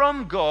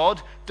from God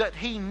that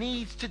he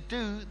needs to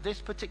do this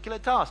particular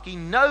task. He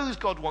knows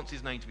God wants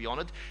his name to be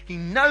honored. He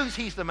knows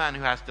he's the man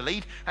who has to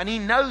lead, and he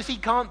knows he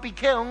can't be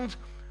killed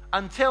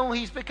until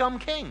he's become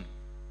king.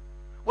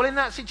 Well, in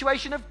that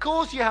situation, of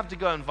course you have to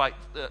go and fight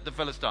the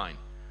Philistine.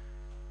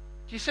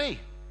 Do you see?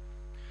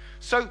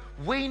 So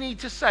we need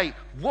to say,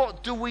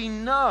 what do we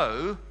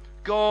know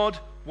God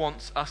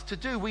wants us to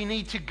do? We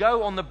need to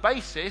go on the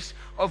basis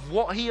of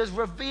what he has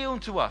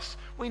revealed to us.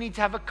 We need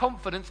to have a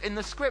confidence in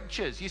the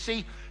scriptures. You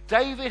see,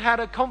 David had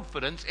a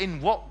confidence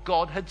in what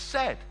God had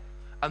said,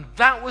 and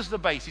that was the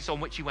basis on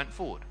which he went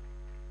forward.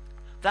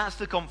 That's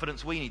the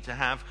confidence we need to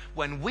have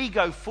when we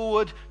go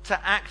forward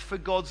to act for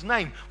God's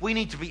name. We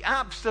need to be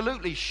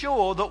absolutely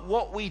sure that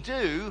what we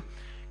do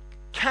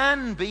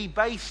can be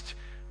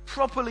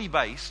properly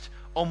based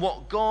on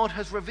what God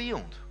has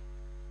revealed.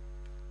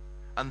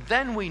 And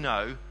then we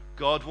know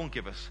God will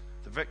give us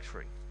the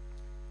victory.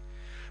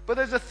 But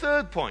there's a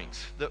third point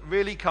that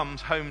really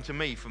comes home to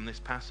me from this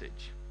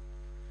passage.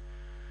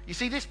 You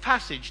see, this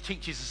passage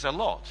teaches us a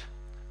lot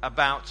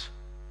about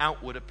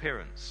outward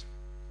appearance.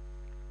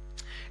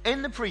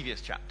 In the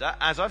previous chapter,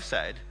 as I've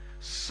said,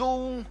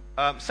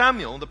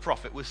 Samuel the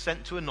prophet was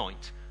sent to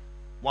anoint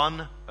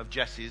one of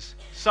Jesse's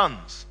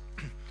sons.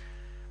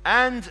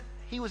 And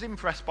he was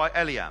impressed by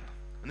Eliab.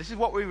 And this is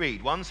what we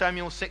read, 1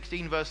 Samuel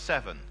 16 verse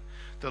 7.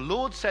 The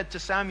Lord said to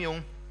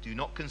Samuel, do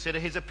not consider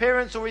his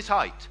appearance or his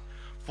height,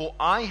 for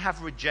I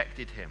have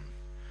rejected him.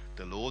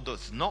 The Lord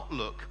does not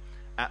look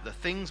at the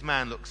things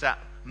man looks at.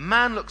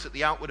 Man looks at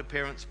the outward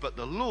appearance, but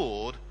the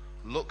Lord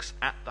looks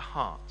at the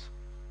heart.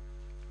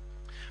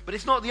 But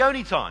it's not the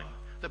only time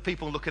that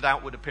people look at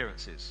outward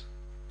appearances.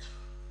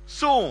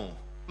 Saul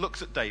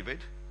looks at David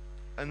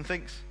and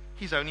thinks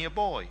he's only a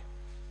boy.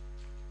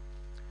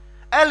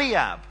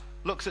 Eliab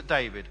looks at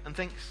David and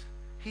thinks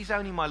he's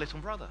only my little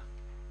brother.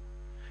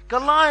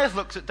 Goliath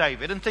looks at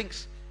David and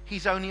thinks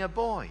he's only a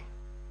boy.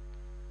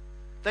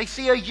 They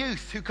see a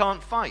youth who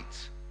can't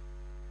fight.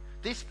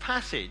 This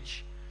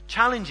passage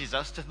challenges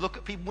us to look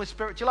at people with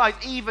spiritual eyes.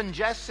 Even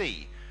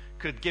Jesse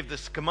could give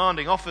this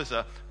commanding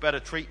officer better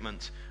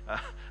treatment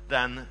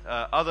than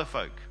other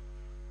folk.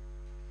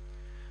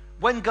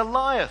 When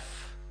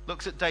Goliath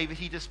looks at David,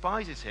 he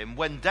despises him.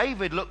 When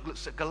David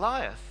looks at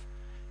Goliath,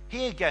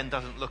 he again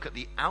doesn't look at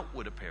the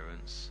outward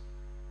appearance.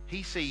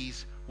 He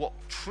sees what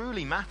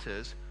truly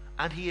matters,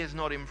 and he is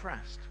not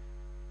impressed.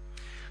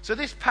 So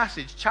this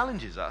passage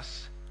challenges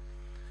us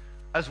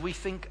as we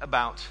think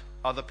about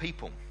other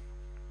people.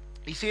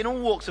 You see, in all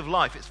walks of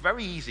life, it's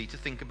very easy to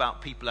think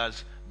about people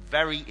as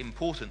very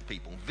important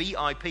people,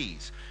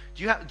 VIPs.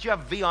 Do you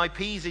have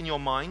VIPs in your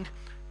mind?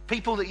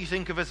 People that you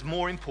think of as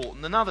more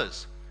important than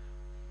others.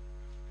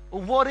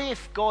 Well, what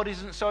if God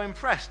isn't so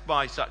impressed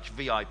by such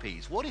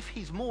VIPs? What if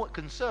he's more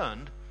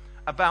concerned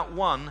about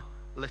one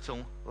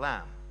little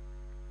lamb?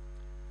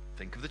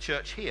 Think of the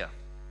church here.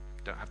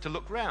 Don't have to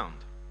look round.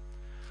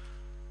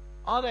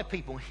 Are there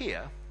people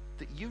here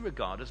that you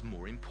regard as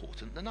more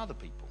important than other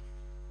people?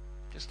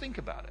 Just think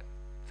about it.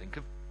 Think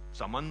of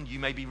someone you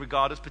maybe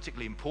regard as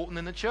particularly important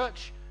in the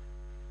church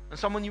and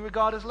someone you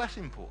regard as less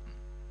important.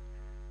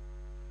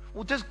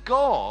 Well, does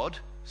God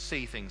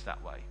see things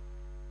that way?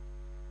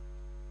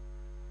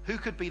 Who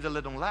could be the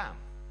little lamb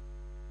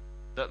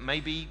that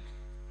maybe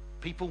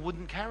people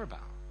wouldn't care about?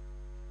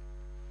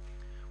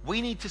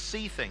 We need to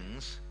see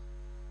things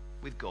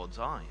with God's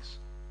eyes.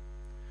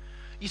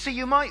 You see,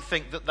 you might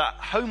think that that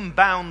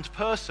homebound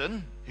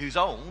person who's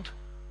old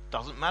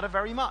doesn't matter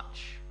very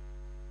much.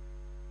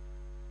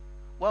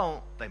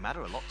 Well, they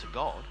matter a lot to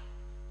God.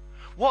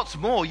 What's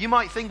more, you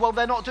might think, well,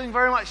 they're not doing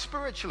very much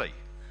spiritually.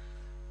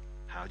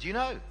 How do you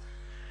know?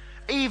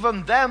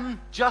 Even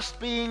them just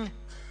being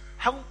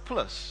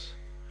helpless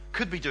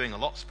could be doing a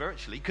lot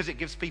spiritually, because it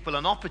gives people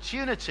an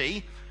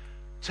opportunity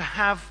to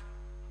have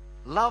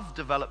love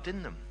developed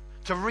in them,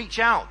 to reach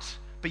out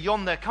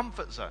beyond their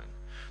comfort zone.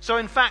 So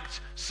in fact,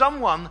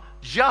 someone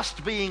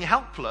just being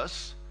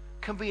helpless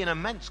can be an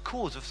immense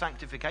cause of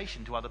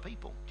sanctification to other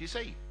people. Do you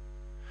see?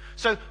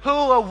 So who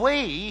are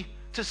we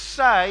to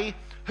say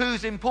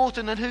who's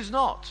important and who's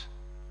not?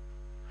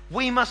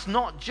 We must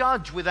not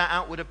judge with our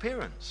outward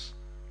appearance.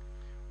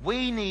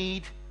 We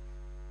need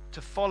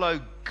to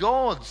follow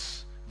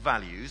God's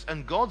values,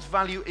 and God's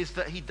value is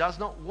that he does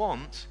not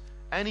want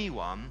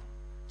anyone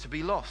to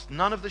be lost,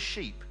 none of the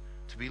sheep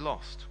to be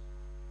lost.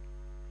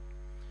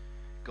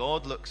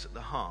 God looks at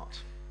the heart.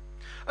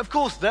 Of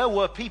course, there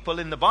were people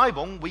in the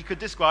Bible we could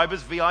describe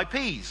as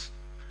VIPs.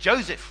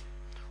 Joseph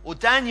or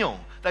Daniel.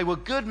 They were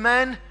good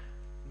men.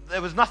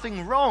 There was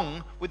nothing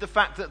wrong with the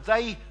fact that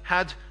they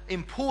had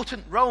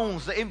important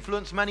roles that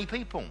influenced many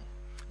people.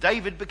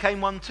 David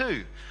became one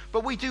too.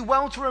 But we do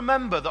well to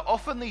remember that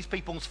often these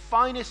people's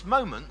finest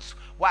moments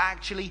were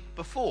actually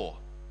before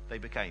they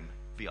became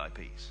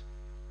VIPs.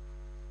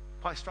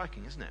 Quite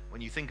striking, isn't it,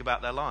 when you think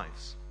about their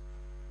lives?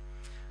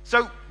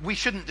 So we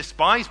shouldn't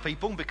despise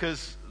people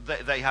because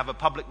they have a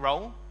public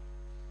role.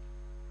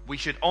 We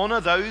should honor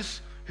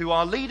those who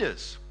are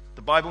leaders.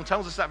 The Bible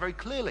tells us that very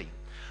clearly.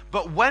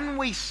 But when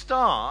we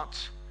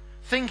start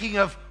thinking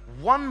of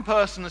one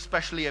person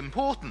especially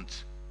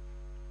important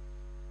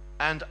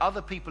and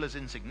other people as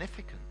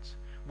insignificant,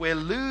 we're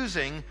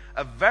losing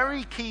a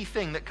very key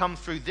thing that comes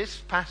through this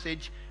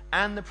passage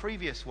and the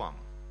previous one.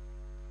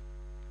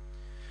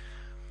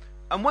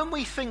 And when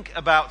we think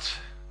about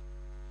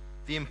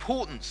the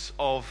importance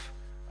of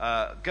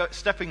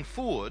stepping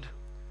forward,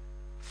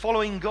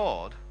 following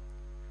God,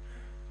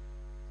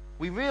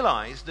 we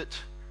realize that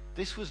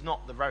this was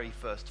not the very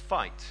first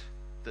fight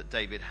that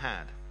David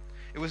had.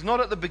 It was not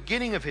at the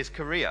beginning of his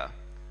career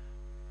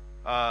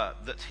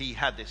that he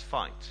had this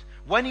fight.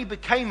 When he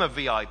became a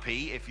VIP,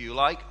 if you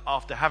like,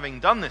 after having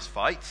done this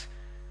fight,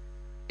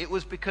 it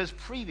was because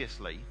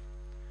previously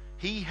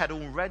he had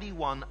already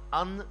won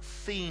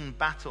unseen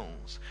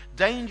battles,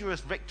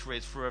 dangerous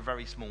victories for a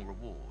very small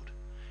reward.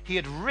 He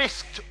had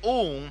risked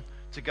all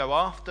to go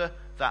after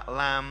that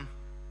lamb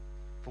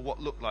for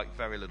what looked like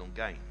very little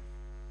gain.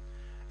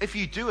 If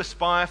you do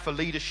aspire for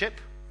leadership,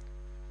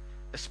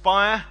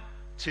 aspire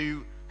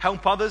to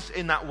help others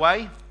in that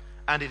way,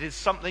 and it is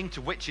something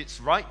to which it's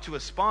right to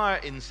aspire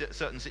in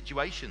certain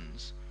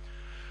situations,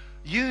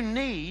 you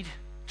need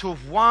to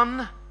have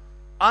won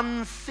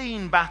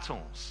unseen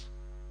battles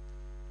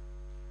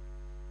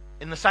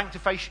in the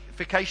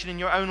sanctification in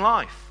your own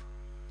life,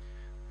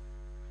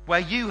 where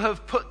you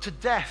have put to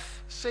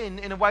death sin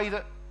in a way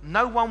that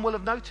no one will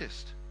have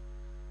noticed.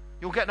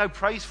 You'll get no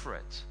praise for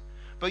it.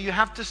 But you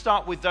have to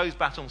start with those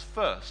battles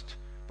first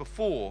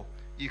before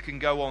you can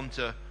go on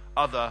to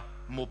other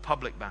more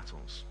public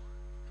battles.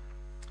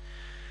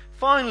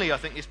 Finally, I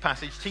think this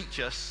passage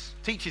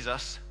teaches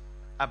us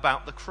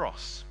about the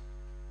cross.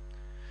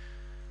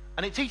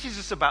 And it teaches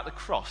us about the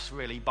cross,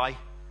 really, by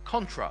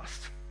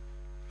contrast.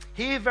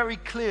 Here, very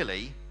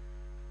clearly,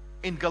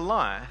 in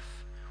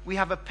Goliath, we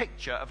have a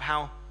picture of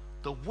how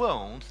the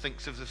world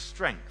thinks of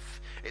strength.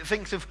 It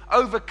thinks of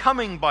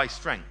overcoming by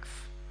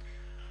strength.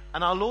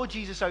 And our Lord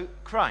Jesus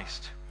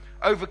Christ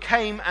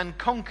overcame and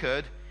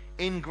conquered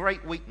in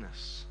great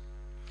weakness.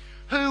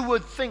 Who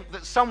would think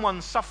that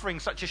someone suffering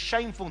such a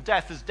shameful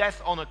death as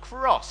death on a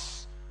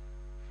cross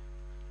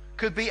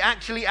could be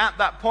actually at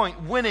that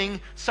point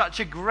winning such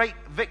a great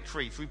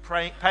victory through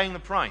paying the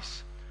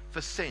price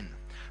for sin?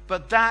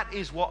 But that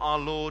is what our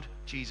Lord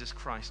Jesus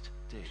Christ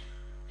did.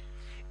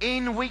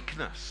 In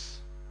weakness.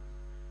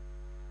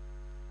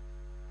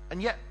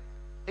 And yet,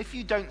 if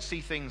you don't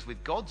see things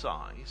with God's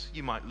eyes,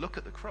 you might look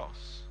at the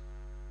cross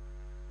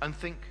and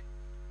think,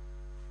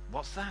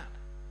 what's that?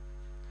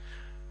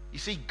 You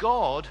see,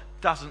 God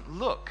doesn't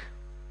look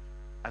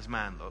as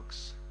man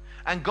looks.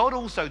 And God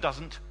also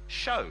doesn't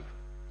show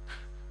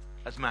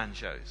as man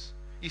shows.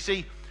 You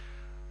see,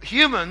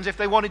 humans, if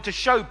they wanted to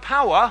show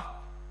power,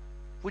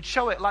 would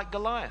show it like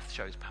Goliath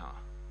shows power.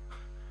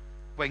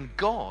 When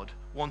God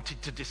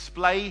wanted to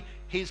display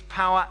his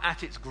power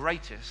at its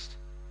greatest,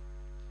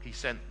 he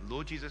sent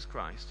Lord Jesus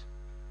Christ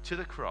to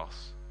the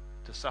cross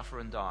to suffer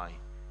and die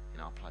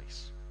in our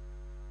place.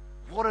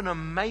 What an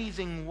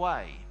amazing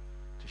way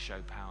to show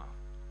power.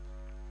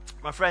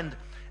 My friend,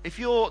 if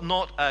you're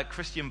not a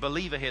Christian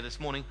believer here this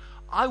morning,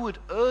 I would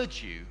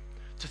urge you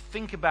to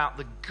think about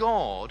the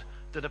God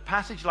that a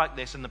passage like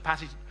this and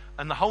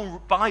the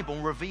whole Bible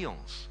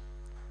reveals.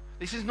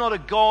 This is not a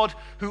God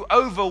who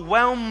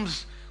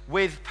overwhelms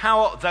with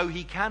power, though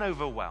he can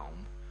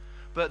overwhelm,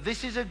 but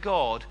this is a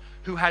God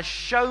who has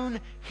shown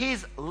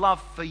his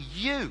love for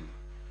you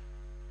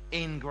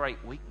in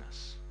great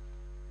weakness.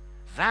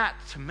 That,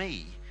 to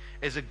me,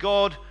 is a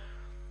God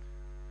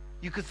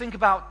you could think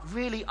about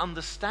really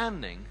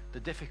understanding the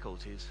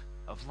difficulties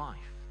of life.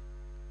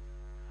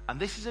 And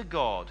this is a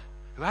God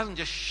who hasn't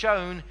just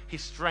shown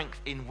his strength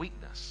in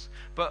weakness,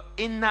 but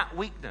in that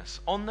weakness,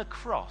 on the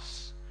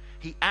cross,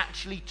 he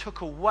actually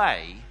took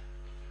away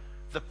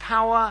the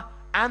power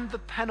and the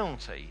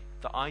penalty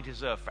that I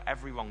deserve for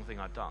every wrong thing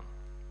I've done.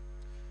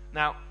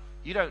 Now,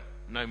 you don't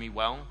know me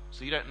well,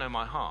 so you don't know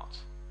my heart.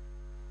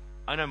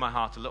 I know my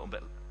heart a little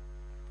bit,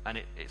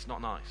 and it's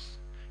not nice.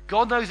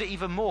 God knows it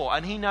even more,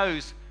 and he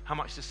knows how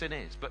much the sin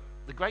is. But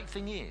the great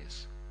thing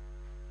is,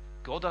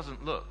 God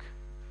doesn't look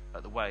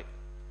at the way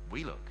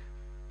we look.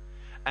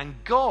 And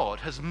God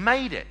has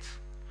made it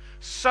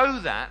so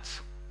that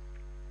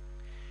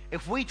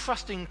if we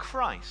trust in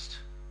Christ,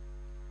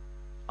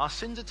 our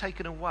sins are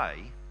taken away,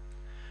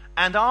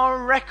 and our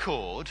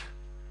record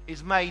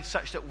is made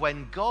such that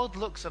when God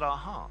looks at our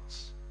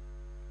hearts,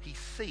 he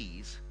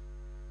sees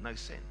no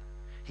sin.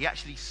 He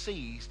actually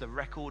sees the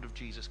record of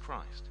Jesus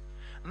Christ.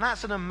 And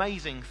that's an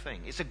amazing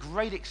thing. It's a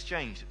great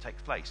exchange that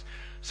takes place.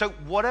 So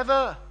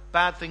whatever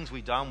bad things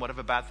we've done,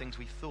 whatever bad things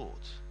we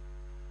thought,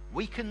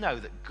 we can know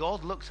that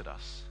God looks at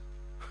us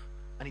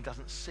and he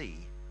doesn't see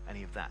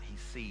any of that. He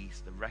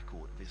sees the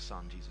record of his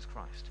Son, Jesus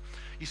Christ.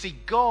 You see,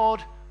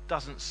 God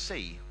doesn't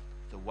see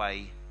the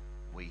way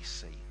we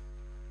see.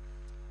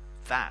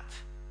 That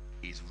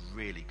is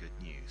really good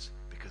news,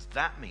 because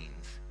that means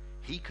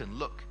he can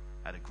look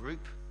at a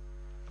group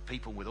of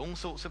people with all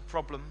sorts of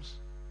problems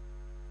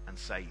and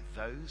say,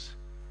 those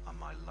are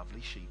my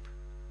lovely sheep.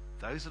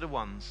 Those are the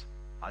ones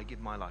I give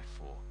my life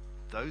for.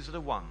 Those are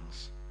the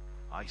ones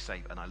I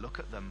save. And I look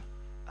at them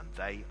and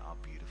they are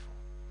beautiful.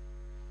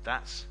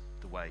 That's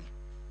the way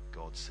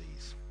God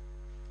sees.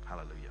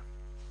 Hallelujah.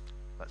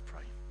 Let's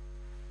pray.